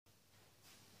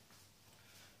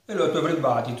Hello to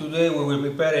everybody, today we will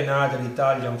prepare another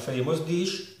Italian famous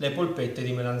dish, le polpette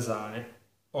di melanzane,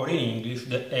 or in English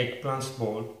the eggplant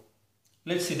ball.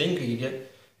 Let's see the ingredients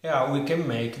and how we can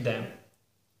make them.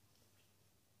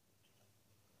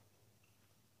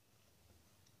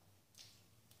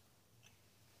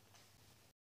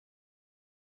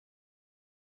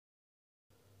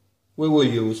 We will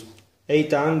use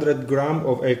 800 g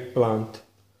of eggplant,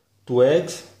 2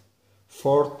 eggs,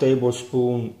 4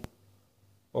 tablespoons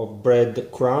of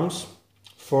bread crumbs,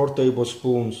 4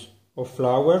 tablespoons of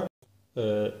flour,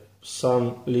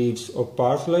 some leaves of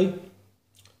parsley,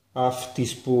 half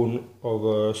teaspoon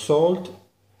of salt,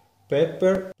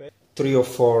 pepper, 3 or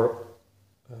 4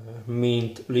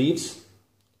 mint leaves,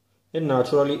 and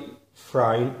naturally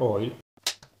frying oil.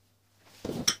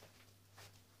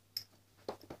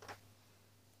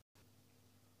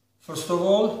 First of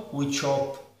all, we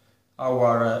chop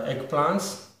our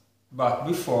eggplants, but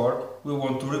before we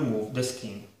want to remove the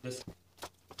skin.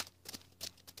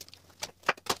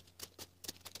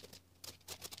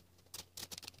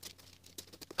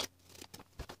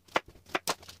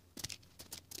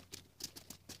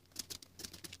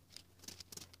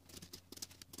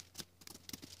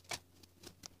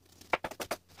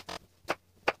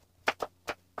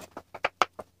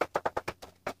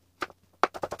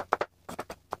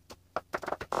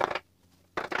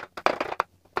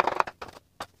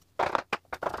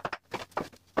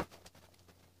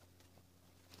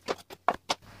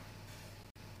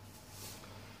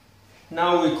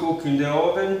 Now we cook in the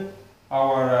oven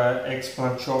our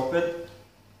eggplant chopped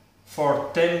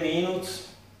for 10 minutes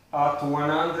at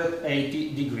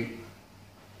 180 degrees.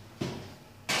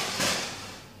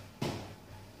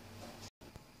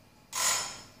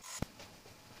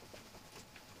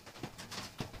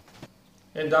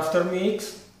 And after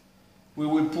mix, we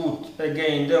will put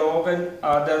again in the oven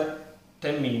other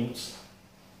 10 minutes.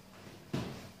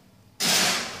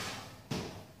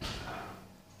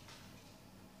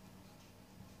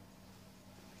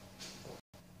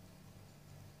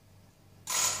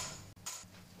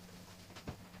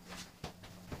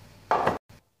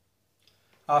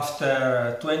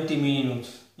 After 20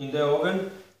 minutes in the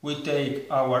oven, we take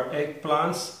our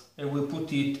eggplants and we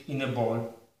put it in a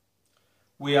bowl.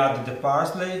 We add the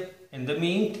parsley and the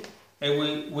mint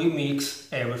and we mix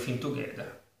everything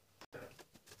together.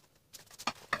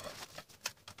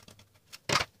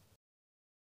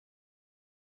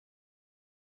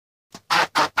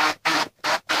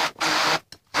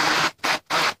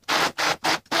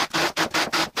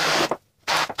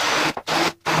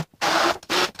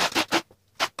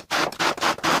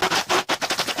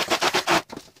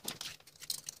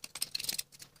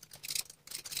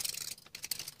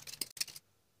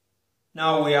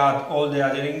 Now we add all the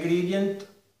other ingredients,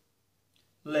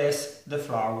 less the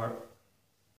flour.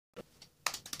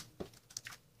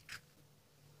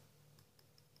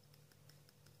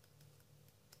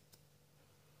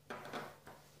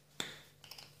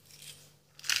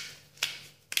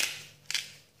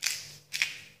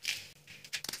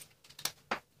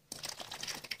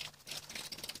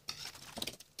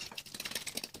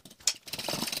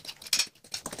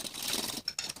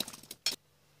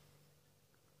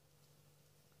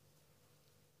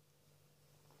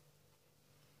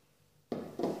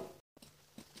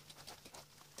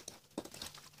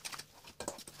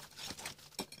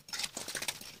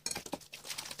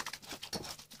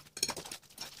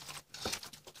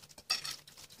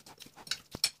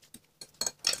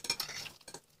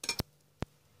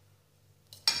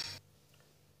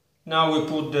 Now we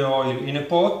put the oil in a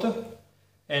pot,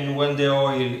 and when the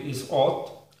oil is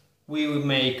hot, we will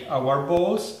make our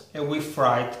balls and we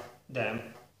fry them.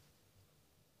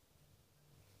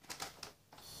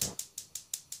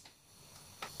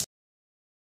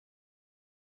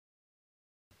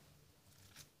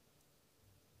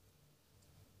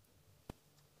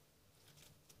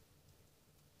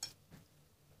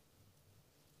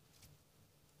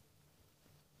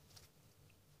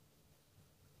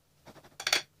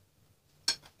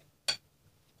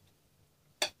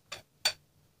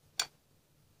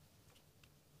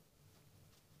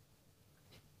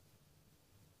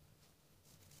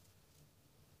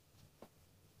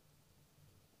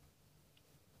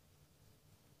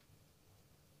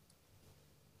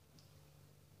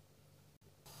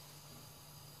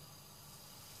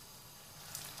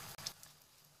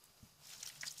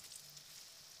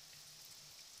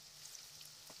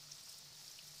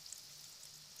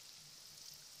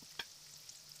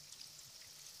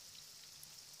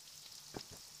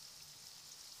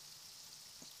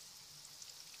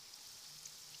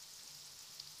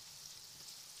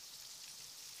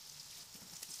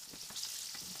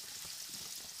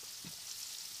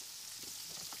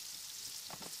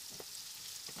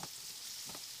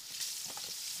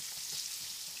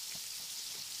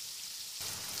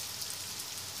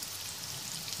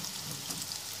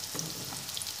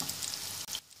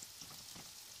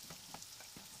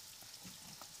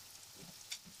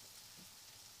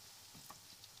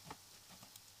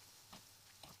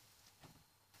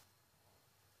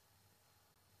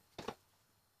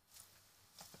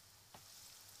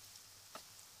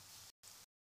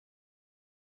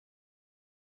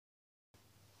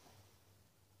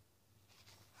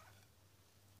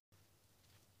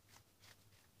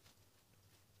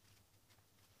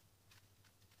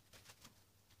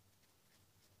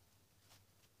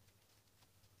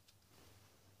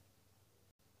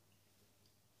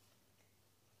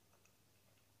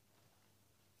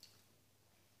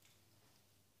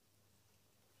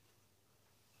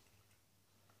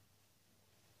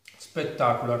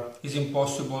 Spectacular, it's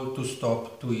impossible to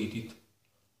stop to eat it.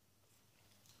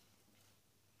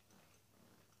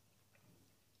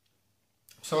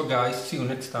 So guys, see you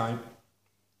next time.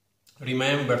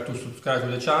 Remember to subscribe to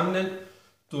the channel,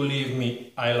 to leave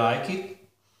me I like it,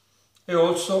 and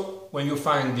also when you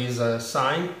find this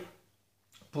sign,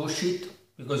 push it,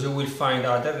 because you will find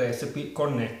other recipe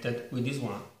connected with this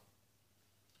one.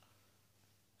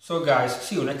 So guys,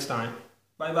 see you next time.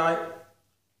 Bye bye.